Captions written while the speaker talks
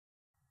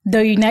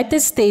The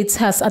United States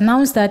has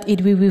announced that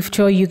it will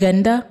withdraw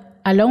Uganda,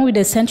 along with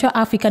the Central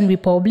African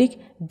Republic,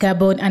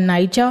 Gabon and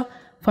Niger,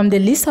 from the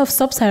list of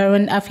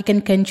sub-Saharan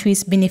African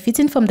countries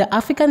benefiting from the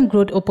African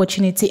Growth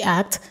Opportunity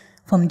Act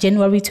from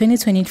January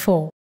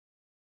 2024.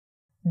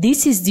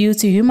 This is due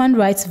to human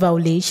rights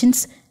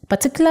violations,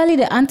 particularly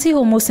the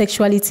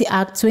Anti-Homosexuality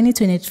Act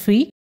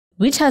 2023,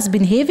 which has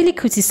been heavily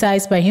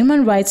criticized by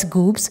human rights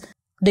groups,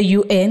 the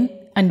UN,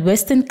 and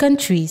Western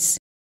countries.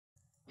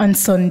 On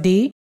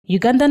Sunday,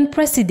 Ugandan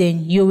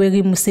President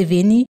Yoweri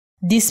Museveni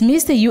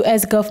dismissed the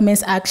US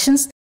government's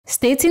actions,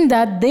 stating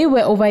that they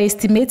were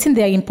overestimating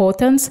their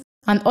importance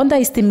and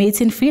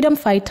underestimating freedom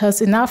fighters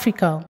in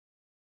Africa.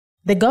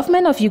 The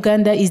government of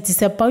Uganda is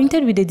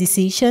disappointed with the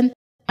decision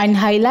and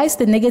highlights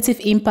the negative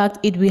impact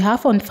it will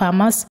have on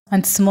farmers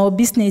and small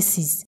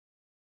businesses.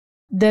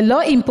 The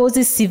law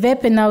imposes severe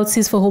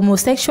penalties for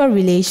homosexual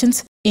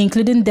relations,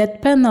 including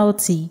death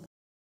penalty.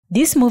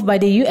 This move by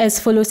the US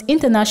follows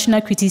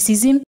international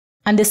criticism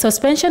and the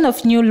suspension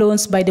of new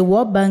loans by the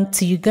World Bank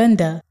to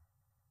Uganda.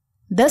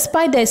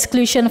 Despite the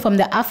exclusion from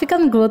the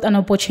African Growth and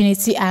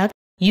Opportunity Act,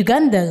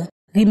 Uganda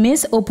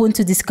remains open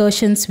to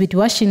discussions with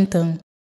Washington.